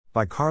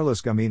By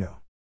Carlos Gamino.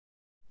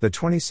 The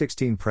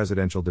 2016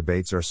 presidential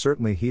debates are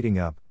certainly heating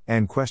up,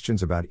 and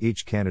questions about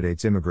each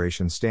candidate's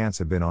immigration stance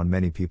have been on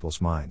many people's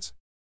minds.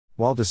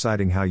 While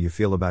deciding how you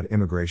feel about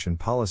immigration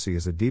policy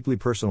is a deeply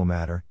personal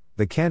matter,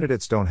 the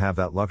candidates don't have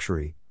that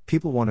luxury.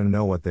 People want to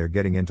know what they're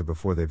getting into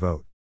before they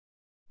vote.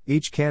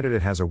 Each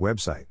candidate has a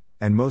website,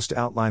 and most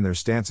outline their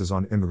stances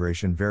on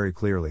immigration very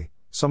clearly.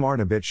 Some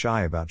aren't a bit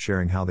shy about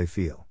sharing how they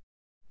feel.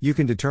 You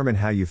can determine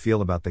how you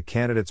feel about the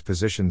candidates'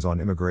 positions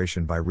on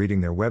immigration by reading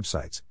their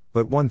websites,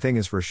 but one thing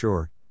is for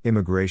sure,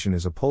 immigration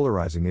is a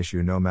polarizing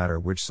issue no matter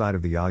which side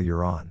of the aisle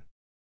you're on.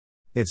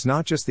 It's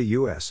not just the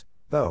US,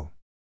 though.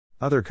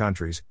 Other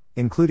countries,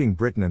 including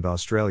Britain and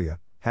Australia,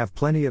 have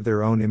plenty of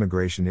their own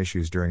immigration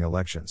issues during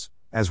elections,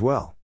 as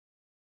well.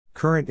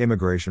 Current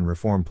immigration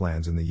reform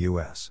plans in the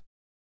US.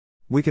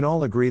 We can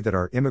all agree that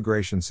our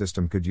immigration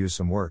system could use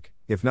some work,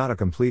 if not a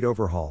complete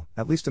overhaul,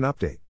 at least an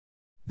update.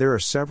 There are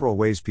several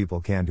ways people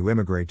can to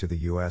immigrate to the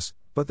US,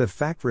 but the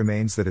fact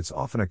remains that it's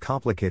often a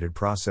complicated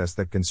process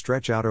that can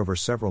stretch out over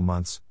several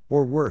months,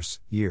 or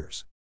worse,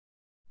 years.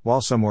 While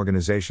some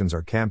organizations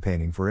are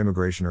campaigning for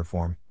immigration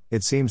reform,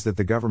 it seems that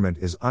the government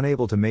is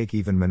unable to make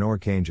even minor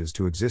changes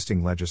to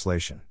existing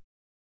legislation.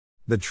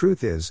 The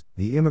truth is,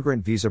 the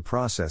immigrant visa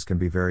process can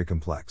be very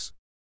complex.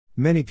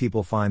 Many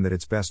people find that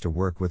it's best to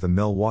work with a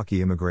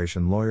Milwaukee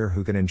immigration lawyer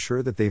who can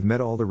ensure that they've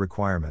met all the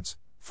requirements,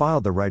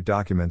 filed the right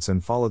documents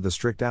and followed the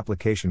strict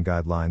application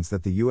guidelines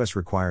that the US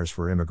requires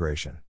for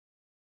immigration.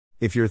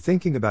 If you're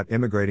thinking about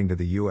immigrating to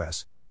the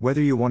US,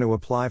 whether you want to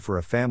apply for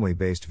a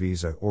family-based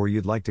visa or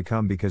you'd like to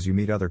come because you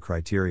meet other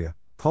criteria,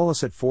 call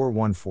us at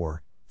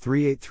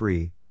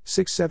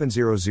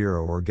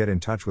 414-383-6700 or get in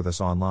touch with us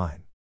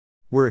online.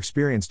 We're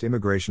experienced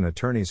immigration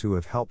attorneys who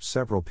have helped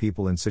several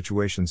people in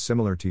situations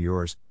similar to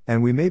yours,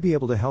 and we may be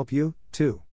able to help you, too.